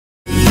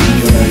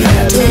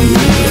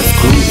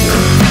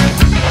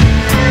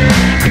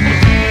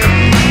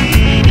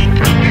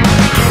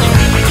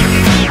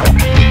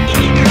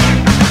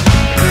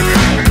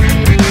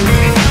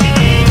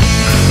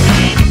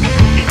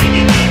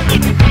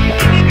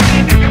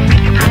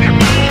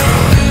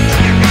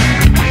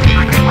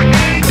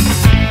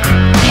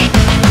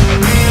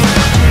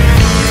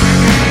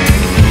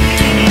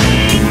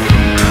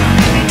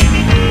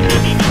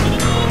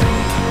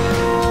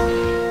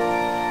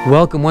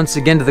Welcome once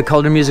again to the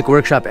Cauldron Music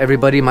Workshop,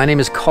 everybody. My name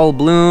is Call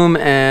Bloom,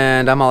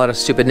 and I'm all out of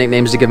stupid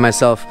nicknames to give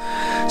myself.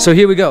 So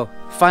here we go.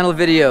 Final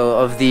video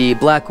of the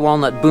Black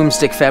Walnut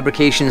Boomstick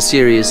fabrication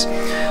series.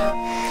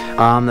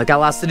 I've got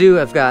lots to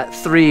do. I've got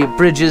 3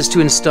 bridges to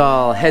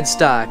install,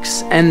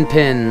 headstocks, end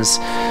pins,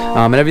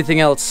 and everything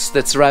else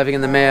that's arriving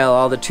in the mail,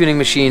 all the tuning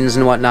machines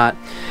and whatnot.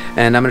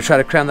 And I'm going to try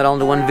to cram that all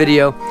into one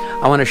video.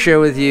 I want to share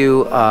with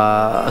you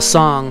a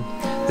song.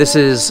 This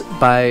is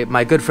by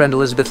my good friend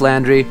Elizabeth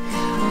Landry,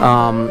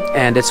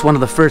 and it's one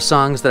of the first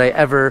songs that I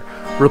ever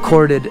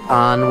recorded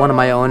on one of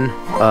my own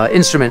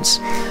instruments.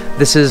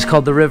 This is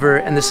called The River,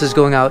 and this is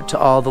going out to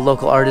all the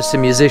local artists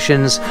and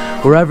musicians,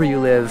 wherever you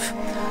live,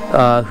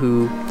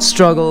 who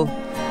struggle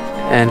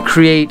and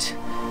create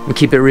and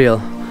keep it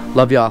real.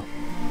 Love y'all.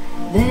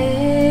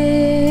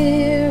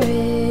 There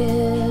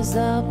is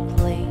a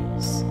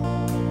place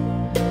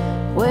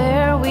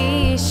where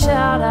we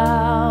shout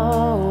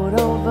out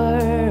over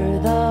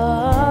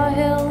the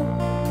hill.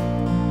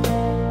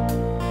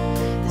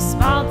 The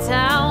small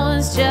town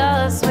is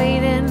just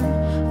waiting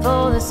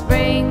for the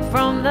spring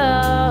from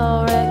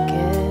the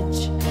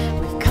wreckage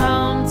we've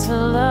come to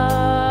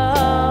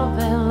love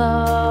and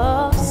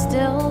love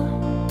still.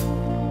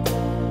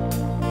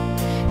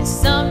 And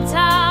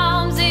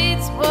sometimes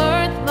it's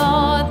worth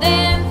more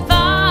than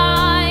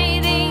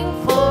fighting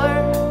for.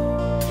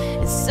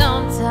 And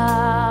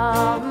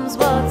sometimes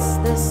what's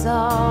this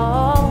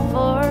all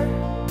for?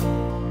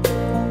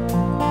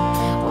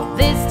 Well,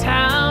 this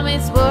time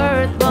it's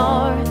worth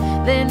more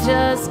than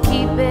just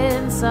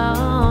keeping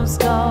some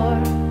score.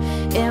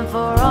 And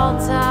for all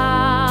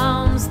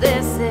times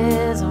this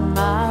is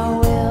my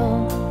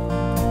will.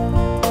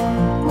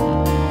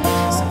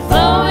 So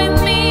flow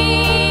with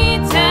me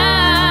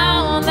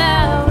down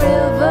that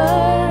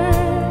river.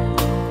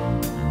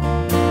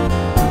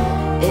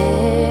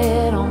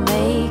 It'll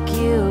make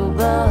you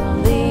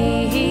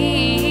believe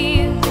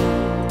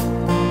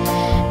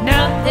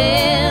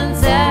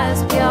nothing's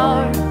as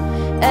pure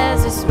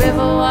as this river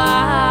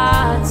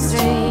wide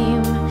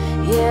stream.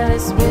 Yeah,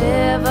 this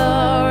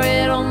river,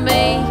 it'll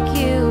make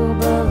you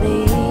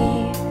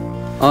believe.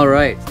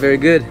 Alright, very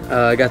good.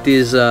 I got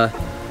these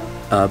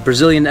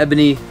Brazilian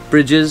ebony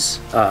bridges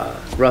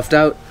roughed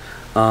out.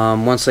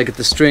 Once I get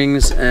the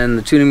strings and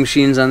the tuning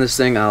machines on this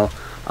thing,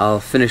 I'll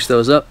finish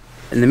those up.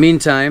 In the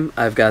meantime,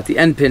 I've got the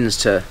end pins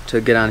to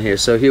get on here.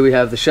 So here we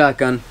have the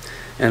shotgun,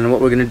 and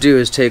what we're going to do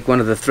is take one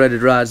of the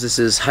threaded rods. This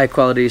is high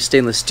quality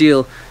stainless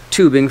steel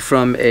tubing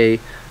from a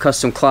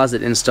custom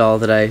closet install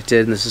that I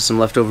did, and this is some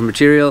leftover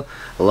material.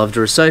 I love to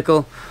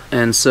recycle,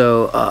 and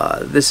so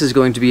this is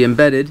going to be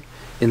embedded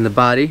in the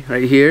body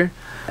right here,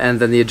 and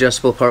then the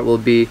adjustable part will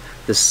be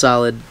the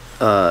solid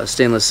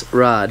stainless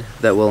rod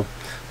that will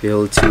be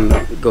able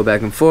to go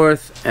back and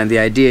forth. And the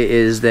idea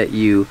is that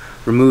you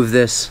remove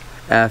this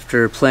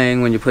after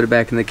playing when you put it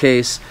back in the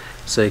case,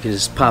 so you can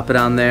just pop it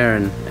on there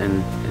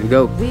and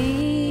go.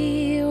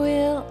 We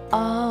will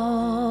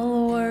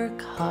all work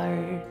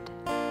hard.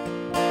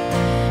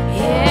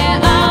 Yeah,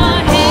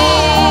 our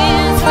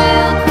hands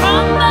will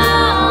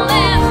crumble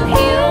and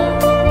heal.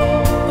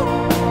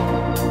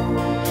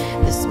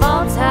 The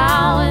small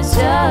town is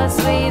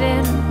just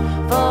waiting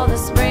for the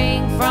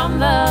spring from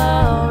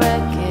the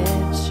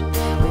wreckage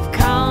we've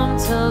come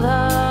to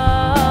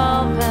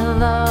love and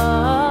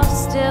love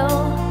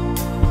still.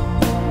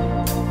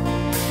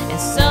 And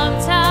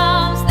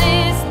sometimes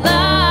this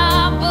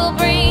love will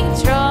bring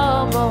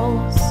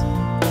troubles,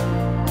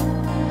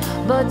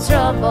 but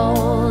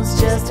trouble's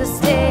just a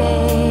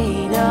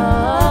state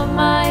of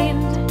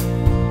mind.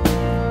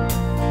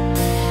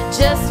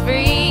 Just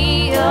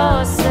free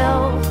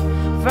yourself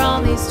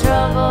from these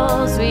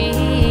troubles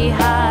we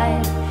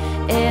hide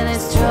in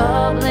this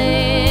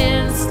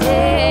troubling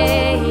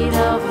state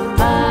of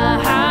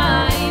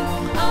mind.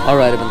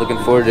 Alright, I've been looking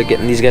forward to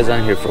getting these guys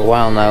on here for a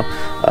while now.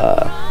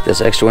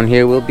 This extra one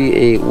here will be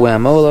a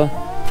whamola.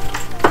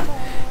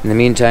 In the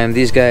meantime,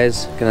 these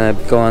guys are gonna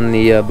go on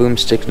the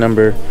boomstick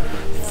number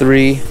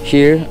 3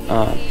 here,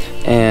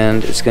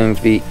 and it's going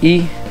to be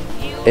E,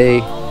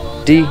 A,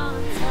 D,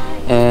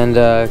 and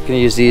gonna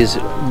use these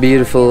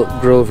beautiful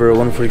Grover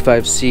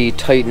 145C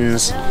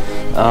Titans,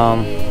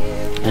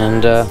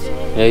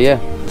 yeah,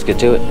 let's get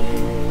to it.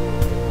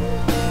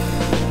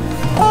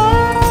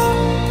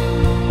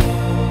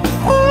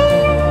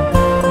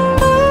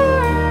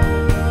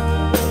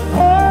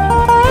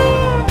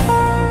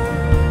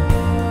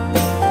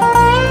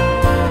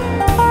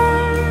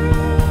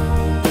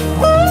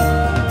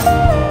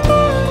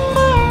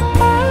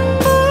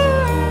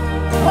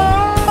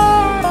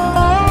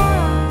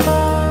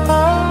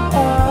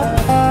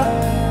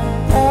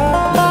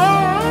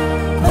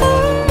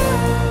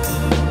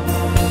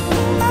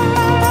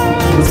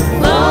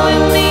 Flow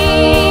with me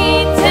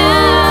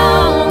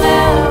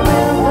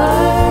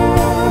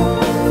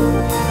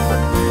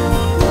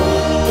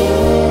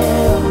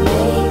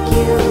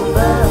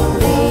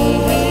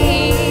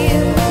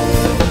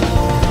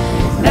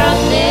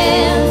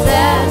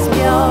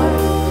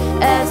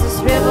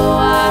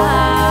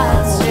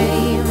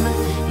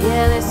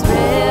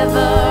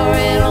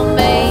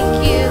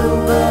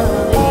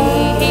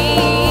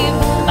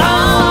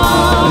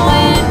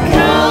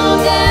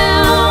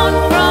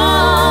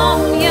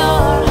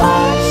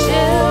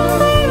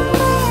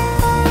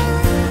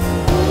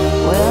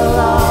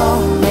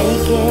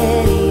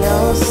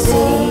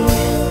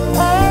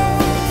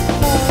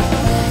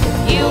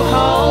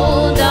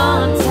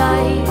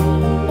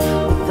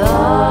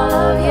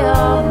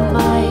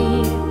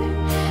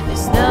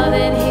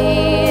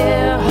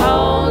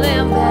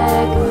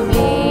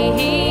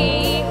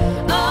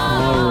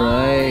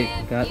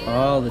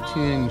the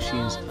tuning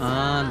machines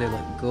on. They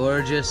look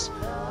gorgeous.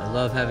 I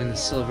love having the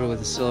silver with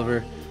the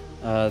silver.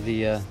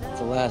 The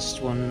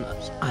last one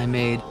I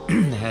made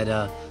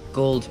had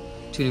gold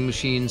tuning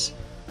machines,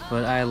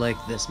 but I like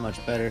this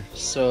much better.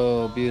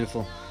 So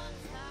beautiful.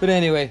 But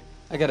anyway,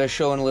 I got a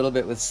show in a little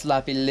bit with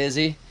Sloppy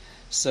Lizzie,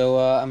 so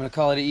I'm gonna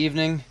call it an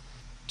evening.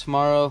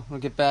 Tomorrow we'll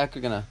get back.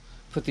 We're gonna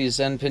put these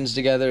end pins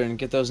together and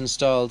get those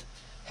installed.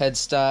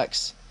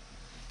 Headstocks.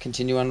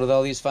 Continue on with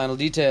all these final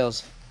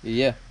details.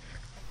 Yeah.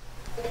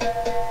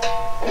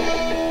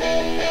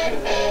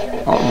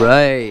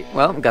 Alright,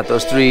 well, got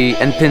those 3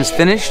 end pins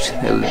finished.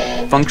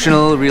 They're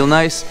functional, real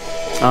nice.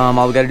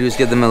 All we gotta do is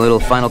give them a little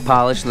final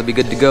polish and they'll be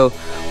good to go.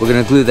 We're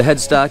gonna glue the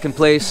headstock in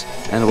place,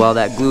 and while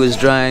that glue is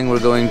drying, we're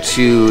going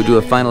to do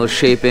a final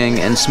shaping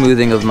and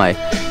smoothing of my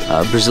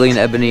Brazilian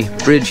ebony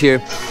bridge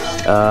here.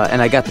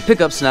 And I got the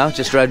pickups now,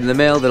 just arrived in the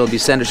mail. That'll be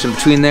sandwiched in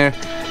between there.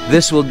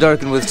 This will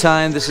darken with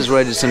time. This is where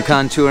I did some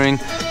contouring.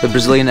 The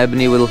Brazilian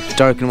ebony will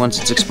darken once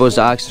it's exposed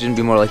to oxygen,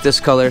 be more like this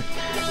color.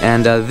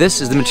 And this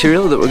is the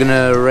material that we're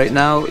gonna right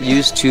now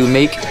use to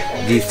make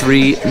the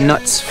 3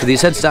 nuts for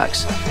these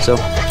headstocks. So,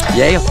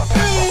 yeah.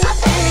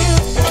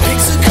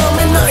 Pigs are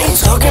coming, I ain't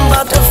talking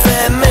about the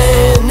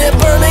famine. They're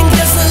burning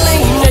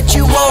gasoline that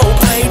you won't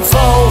pay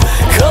for.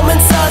 Come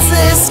inside,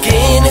 they're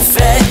skinny,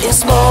 fat and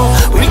small.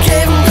 We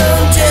gave them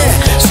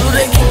content so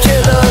they can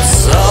kill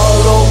us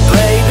all. Oh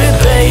baby,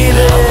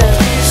 baby,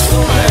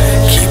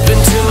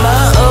 keeping to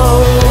my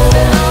own.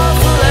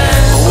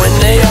 When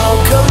they all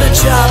come to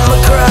chop my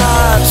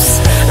crops,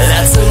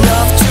 that's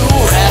enough to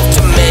have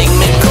to make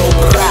me go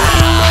cry.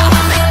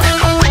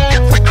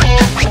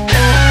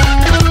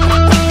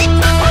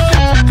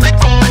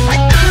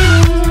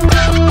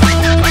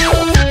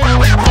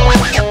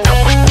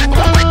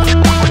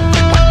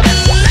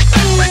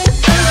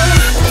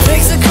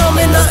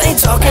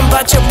 Talking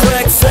about your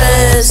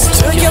breakfast.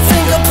 Took your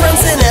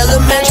fingerprints in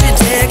elementary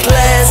day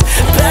class.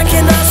 Back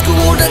in high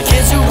school, the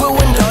kids who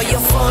ruined all your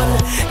fun.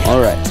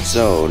 Alright,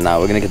 so now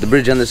we're gonna get the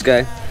bridge on this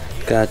guy.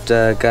 Got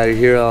it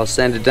here all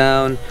sanded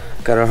down.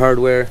 Got our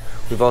hardware.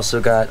 We've also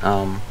got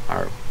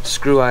our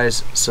screw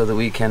eyes so that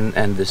we can,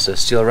 and this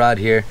steel rod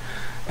here,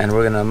 and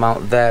we're gonna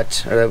mount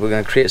that, or we're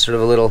gonna create sort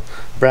of a little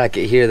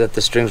bracket here that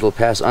the strings will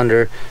pass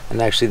under,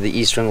 and actually the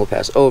E string will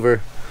pass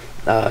over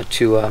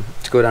to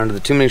go down to the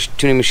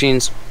tuning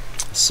machines.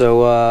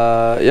 So,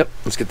 yep,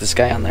 let's get this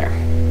guy on there.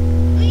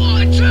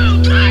 1,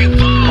 2, 3,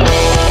 4.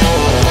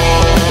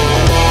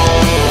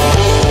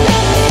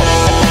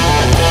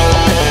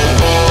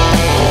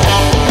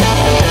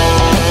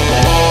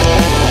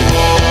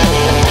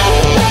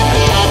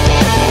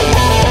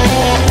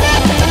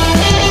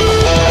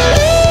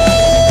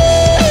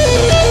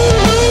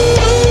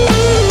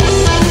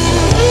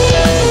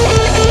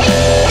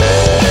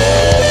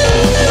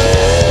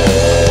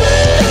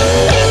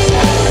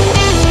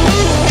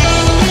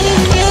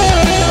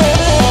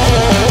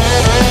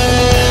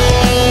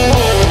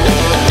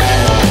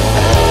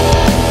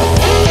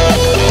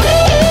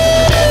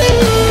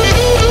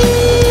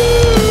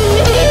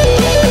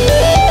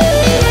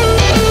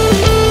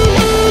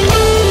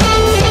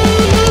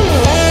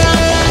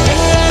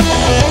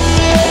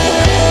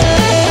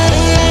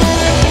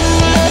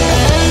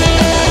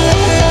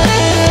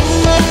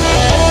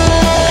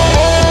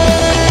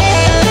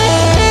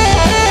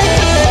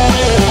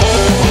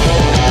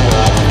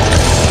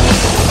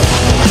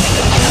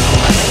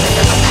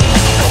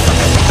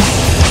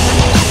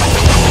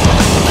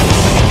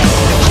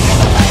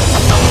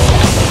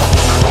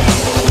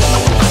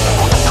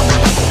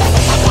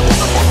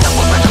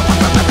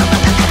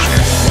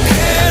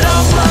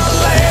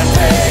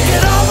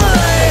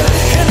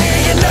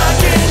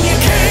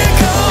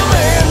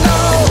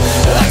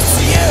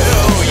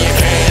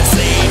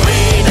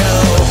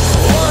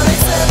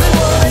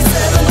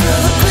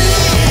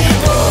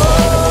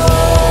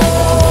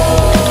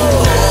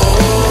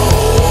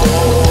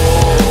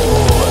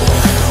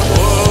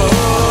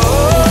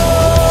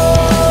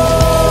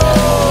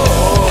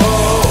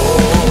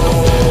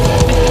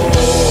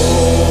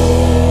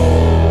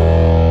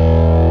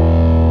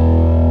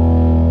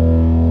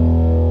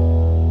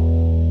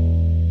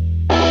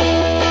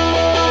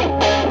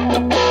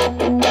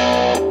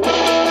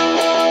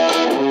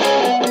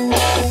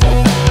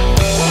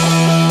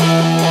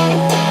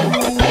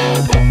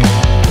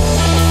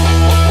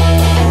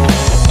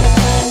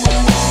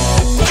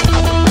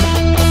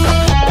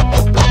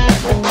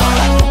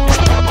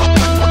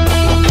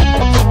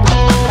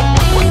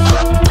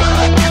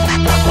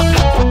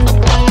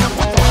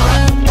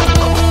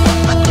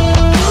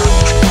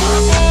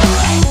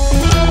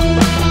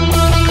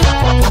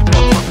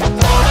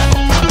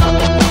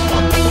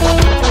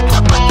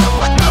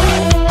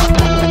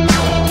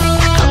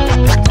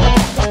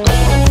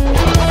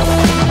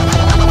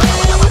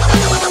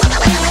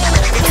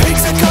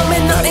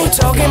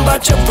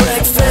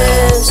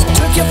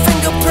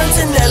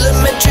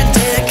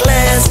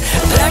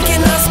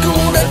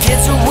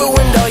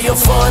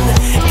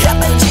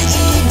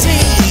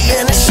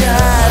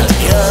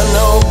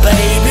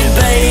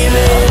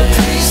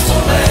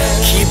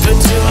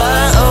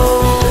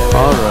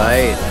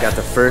 got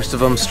the first of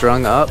them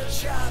strung up.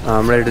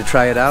 I'm ready to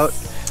try it out.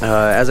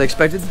 As I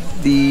expected,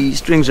 the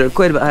strings are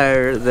quite a bit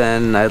higher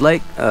than I'd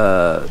like,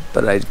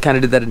 but I kind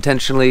of did that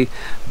intentionally.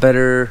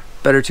 Better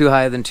too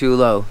high than too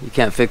low. You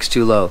can't fix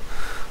too low.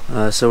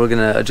 So we're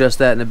gonna adjust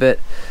that in a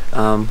bit.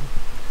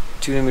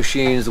 Tuning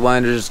machines, the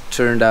winders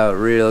turned out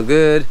real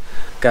good.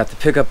 Got the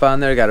pickup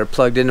on there, got her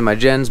plugged into my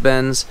Jens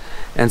bends,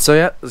 and so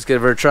yeah, let's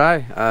give her a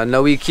try.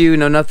 No EQ,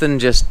 no nothing,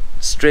 just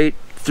straight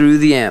through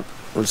the amp.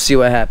 Let's see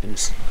what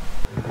happens.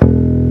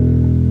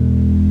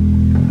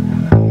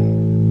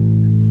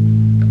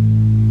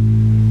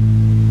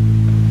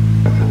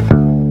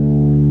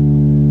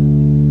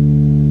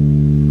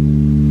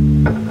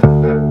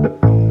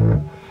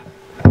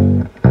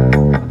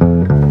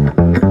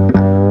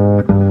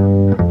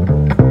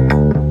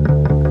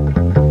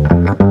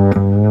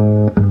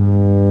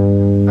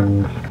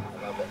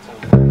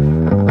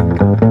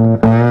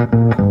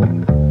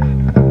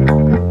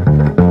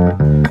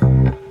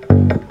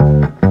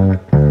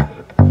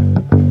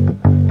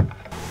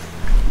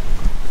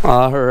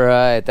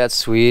 Alright, that's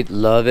sweet,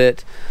 love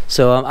it.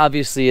 So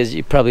obviously, as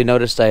you probably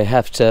noticed, I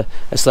still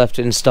have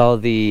to install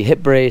the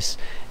hip brace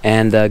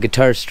and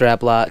guitar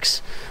strap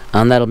locks.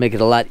 That'll make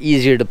it a lot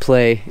easier to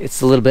play.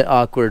 It's a little bit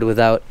awkward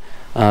without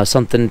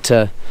something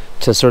to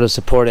sort of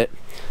support it.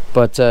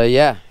 But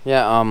yeah,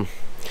 gonna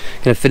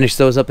finish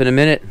those up in a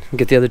minute,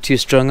 get the other two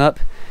strung up,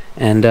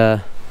 and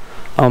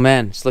oh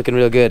man, it's looking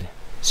real good.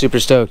 Super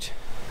stoked.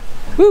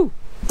 Woo!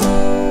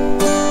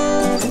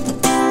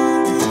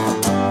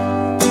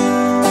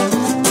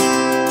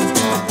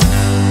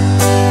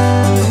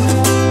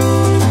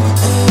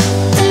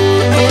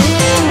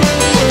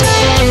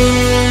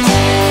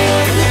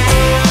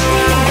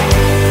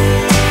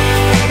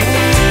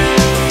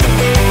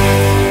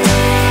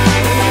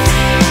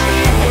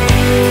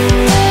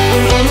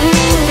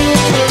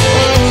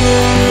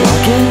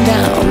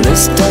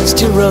 This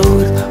dusty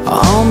road,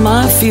 all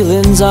my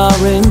feelings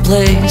are in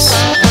place.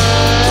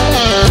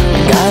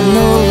 Got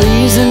no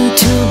reason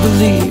to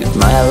believe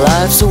my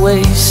life's a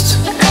waste.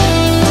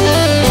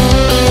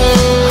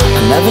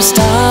 I never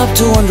stop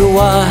to wonder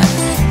why,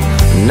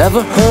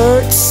 never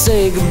hurt to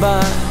say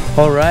goodbye.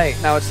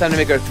 Alright, now it's time to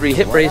make our 3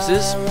 hip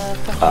braces.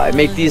 I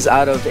make these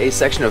out of a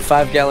section of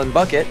 5-gallon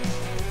bucket,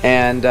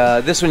 and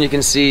this one you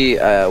can see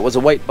was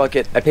a white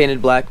bucket. I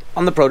painted black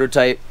on the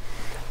prototype.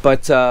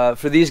 But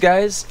for these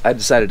guys, I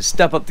decided to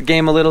step up the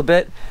game a little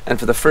bit, and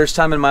for the first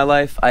time in my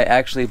life, I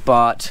actually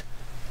bought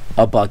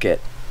a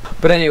bucket.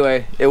 But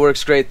anyway, it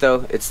works great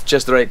though. It's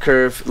just the right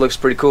curve. It looks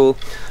pretty cool.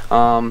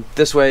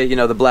 This way, you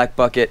know, the black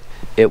bucket,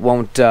 it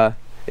won't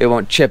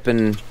chip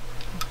and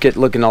get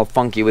looking all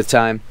funky with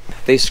time.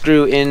 They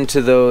screw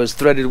into those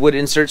threaded wood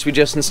inserts we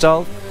just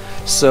installed.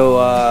 So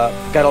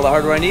got all the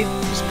hardware I need.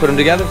 Just put them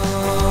together.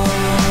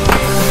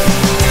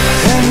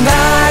 And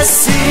I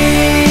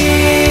see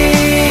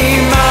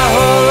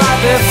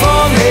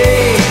before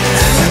me,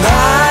 and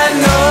I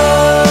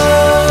know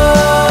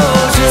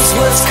just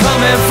what's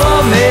coming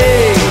for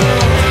me.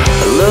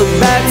 I look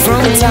back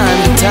from time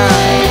to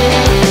time,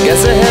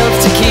 guess it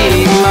helps to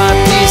keep my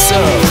peace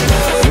of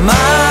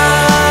mind.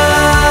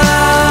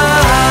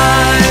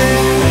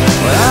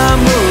 When I'm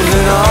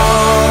moving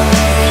on,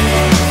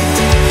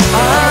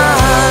 I'm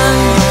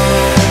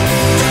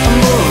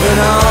moving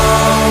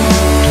on,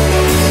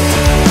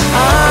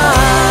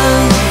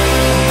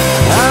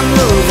 I'm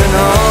moving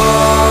on.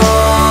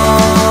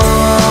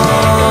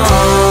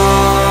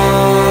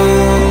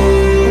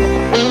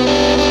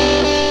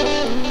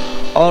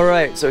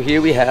 Alright, so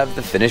here we have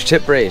the finished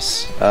hip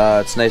brace.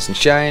 It's nice and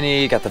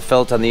shiny, got the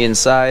felt on the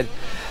inside.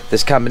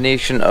 This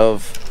combination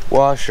of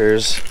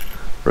washers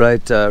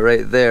right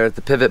there at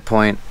the pivot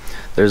point.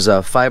 There's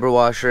a fiber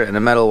washer and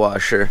a metal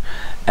washer,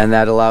 and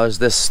that allows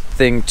this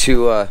thing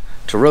to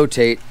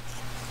rotate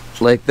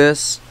like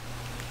this,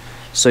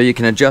 so you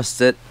can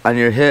adjust it on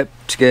your hip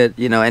to get,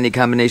 you know, any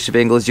combination of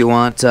angles you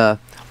want.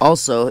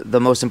 Also,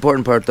 the most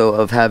important part though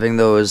of having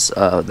those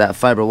that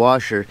fiber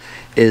washer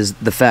is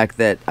the fact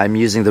that I'm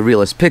using the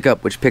Realist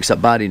pickup, which picks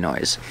up body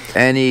noise,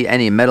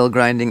 any metal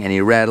grinding, any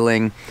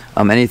rattling,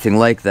 anything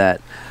like that.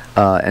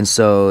 And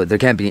so there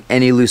can't be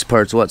any loose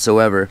parts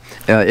whatsoever.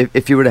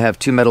 If you were to have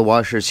 2 metal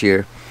washers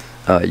here,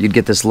 you'd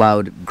get this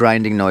loud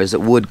grinding noise that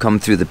would come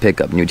through the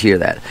pickup, and you'd hear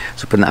that.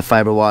 So putting that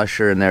fiber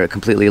washer in there, it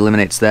completely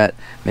eliminates that,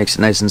 makes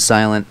it nice and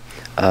silent.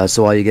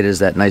 So all you get is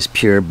that nice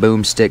pure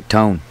boomstick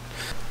tone.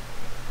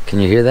 Can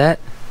you hear that?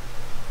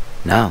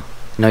 No,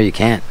 you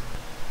can't.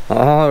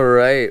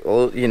 Alright,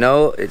 well, you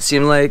know, it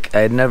seemed like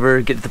I'd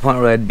never get to the point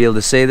where I'd be able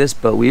to say this,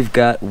 but we've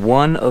got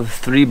 1 of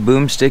 3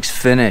 boomsticks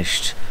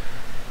finished.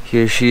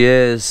 Here she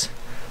is.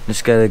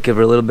 Just gotta give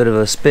her a little bit of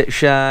a spit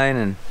shine,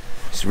 and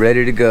it's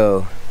ready to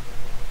go.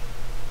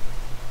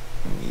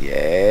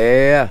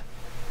 Yeah.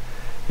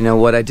 You know,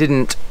 what I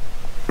didn't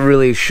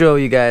really show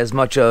you guys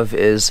much of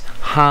is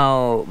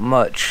how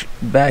much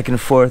back and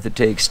forth it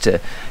takes to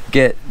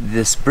get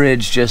this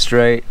bridge just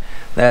right.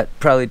 That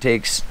probably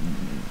takes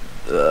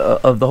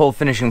of the whole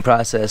finishing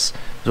process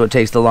is what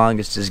takes the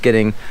longest, is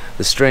getting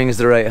the strings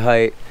the right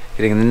height,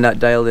 getting the nut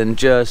dialed in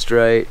just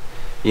right,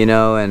 you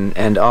know,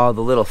 and all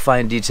the little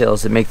fine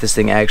details that make this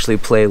thing actually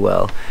play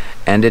well,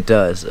 and it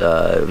does.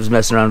 I was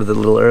messing around with it a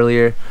little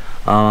earlier.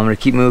 I'm gonna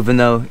keep moving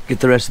though, get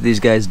the rest of these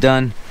guys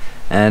done,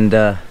 and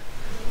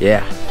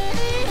yeah,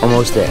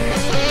 almost there.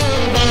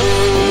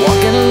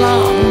 Walking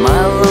along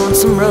my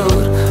lonesome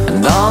road,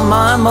 and all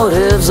my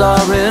motives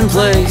are in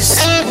place.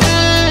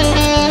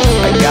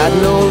 I got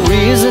no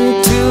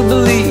reason to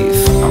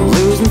believe I'm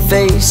losing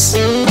face.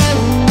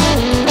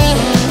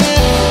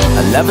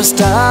 I never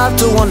stopped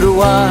to wonder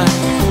why,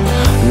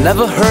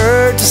 never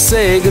heard to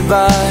say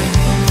goodbye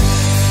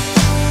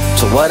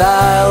to what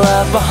I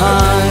left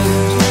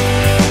behind.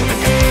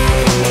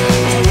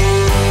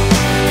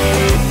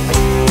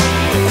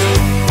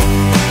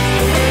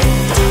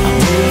 I'm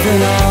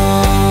moving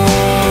on,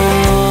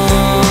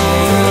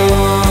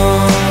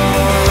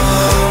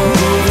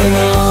 moving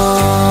on,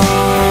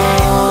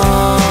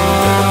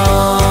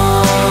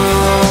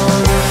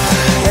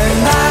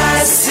 and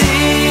I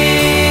see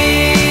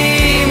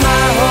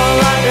my whole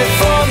life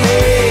before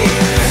me,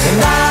 and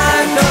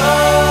I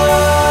know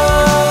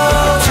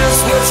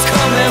just what's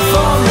coming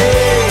for me.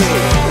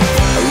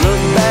 I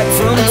look back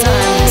from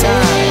time to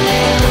time,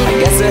 I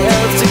guess it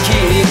helps to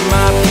keep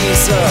my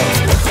peace of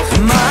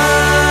mind.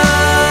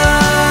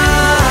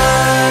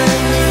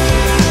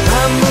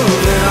 I'm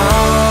moving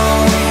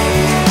on,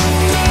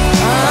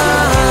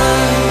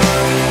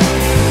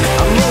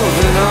 I'm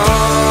moving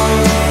on,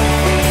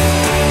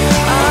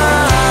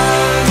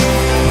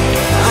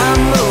 I'm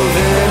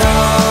moving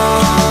on.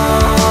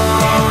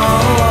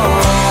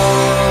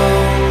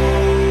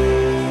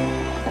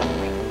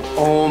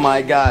 Oh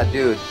my god,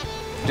 dude.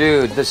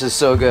 Dude, this is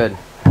so good.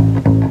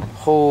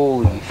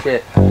 Holy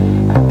shit.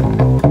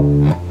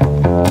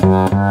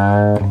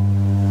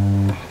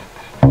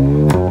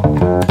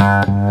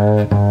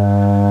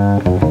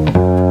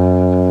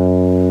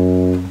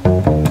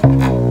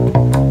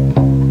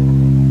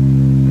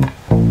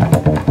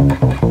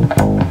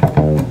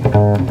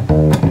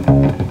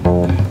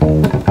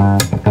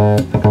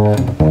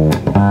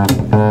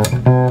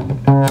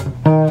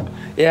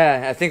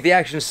 Yeah, I think the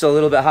action's still a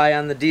little bit high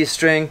on the D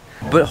string,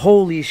 but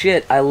holy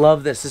shit, I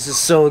love this. This is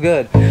so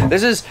good.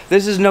 This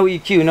is no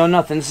EQ, no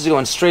nothing. This is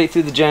going straight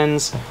through the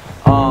gens.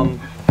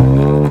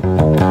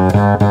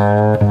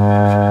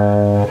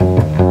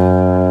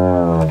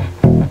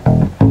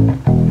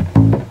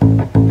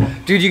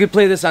 Dude, you could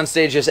play this on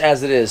stage just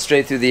as it is,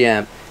 straight through the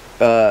amp,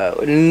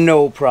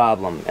 no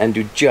problem, and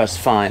do just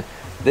fine.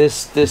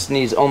 This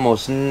needs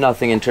almost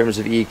nothing in terms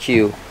of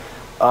EQ.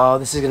 Oh,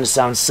 this is gonna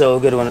sound so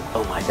good when,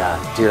 oh my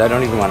god, dude, I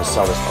don't even want to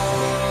sell this.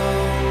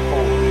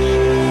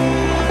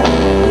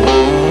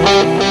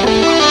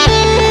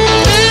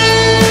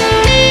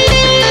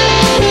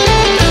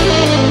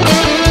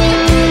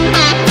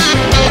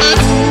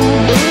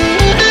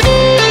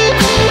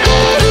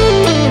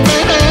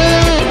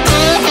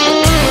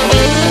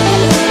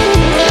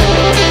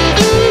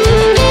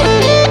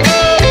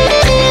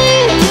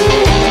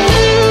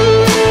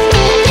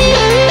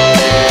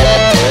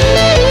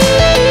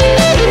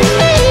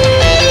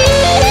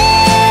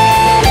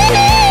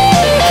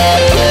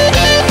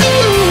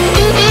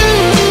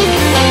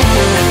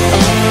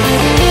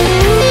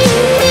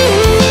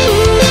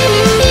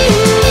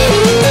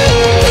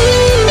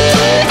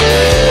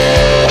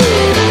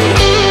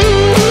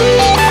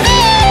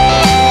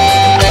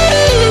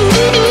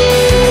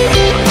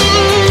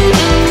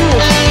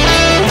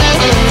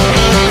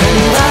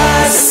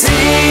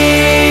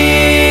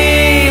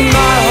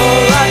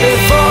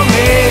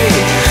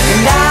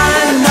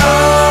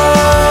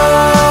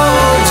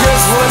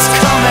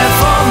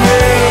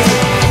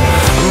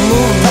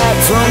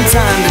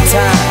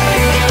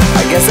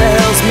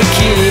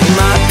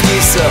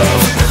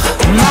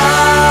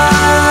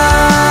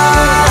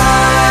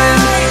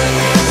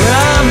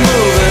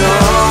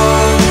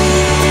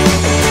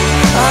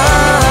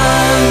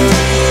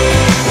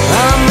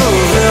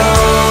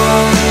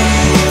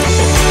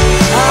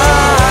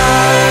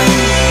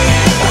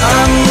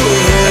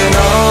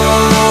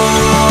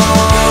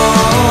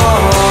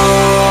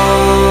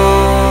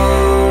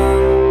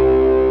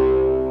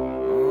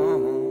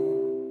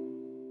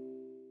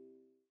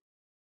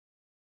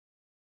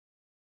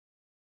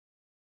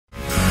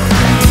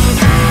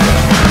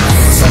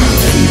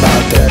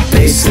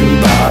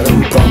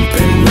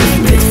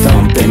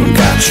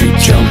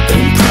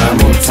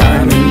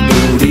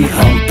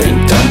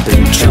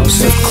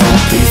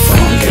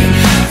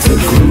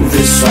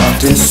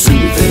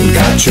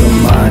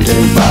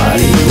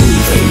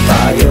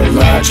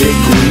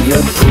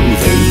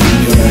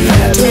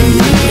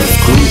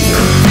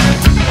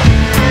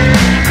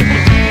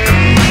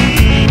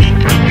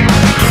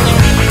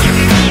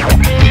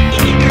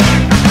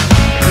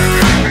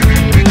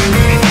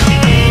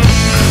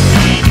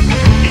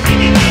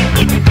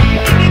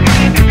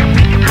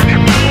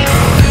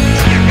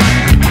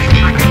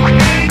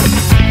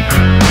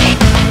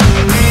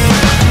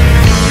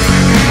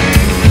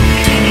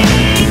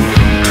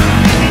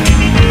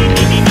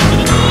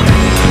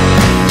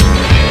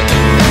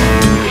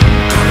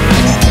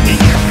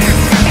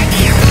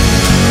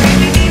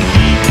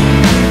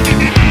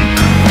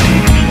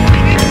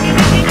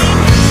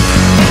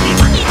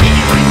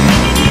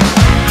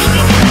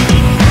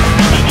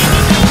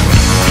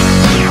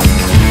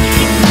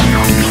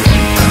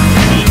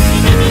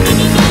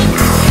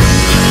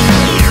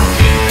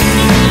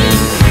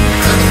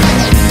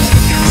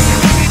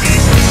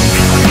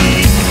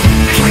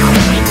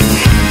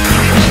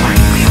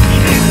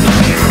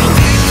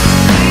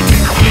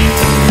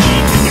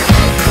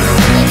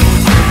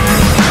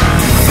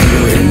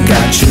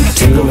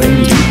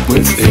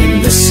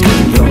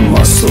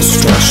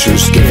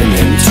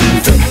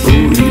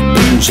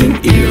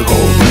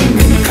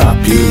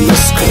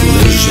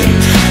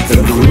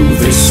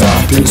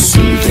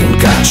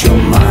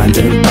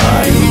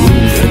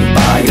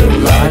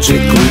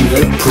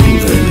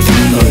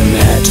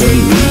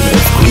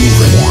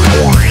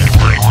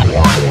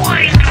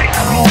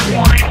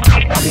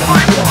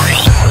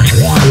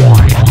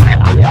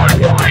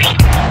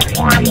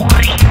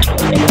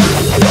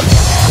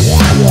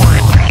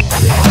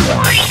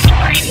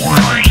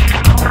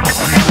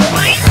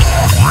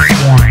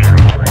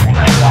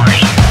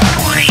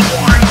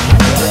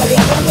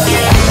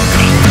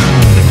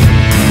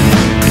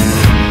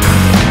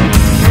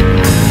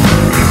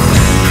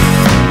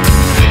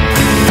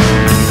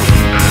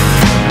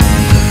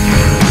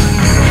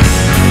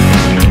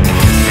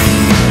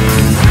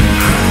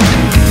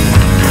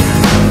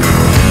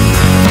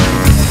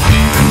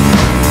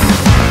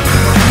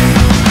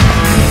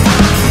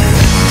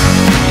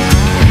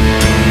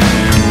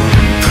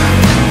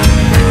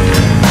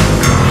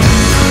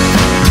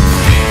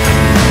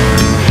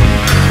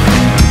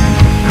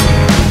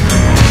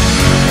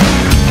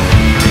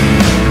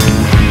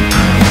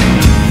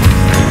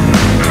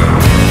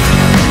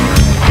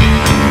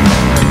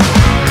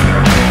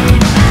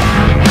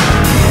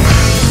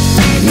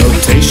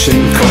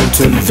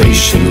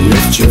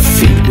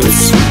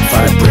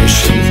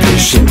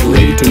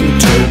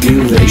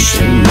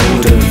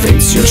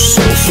 your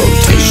soul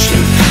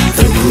flotation.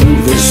 The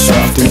groove is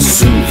soft and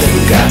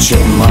soothing, got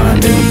your mind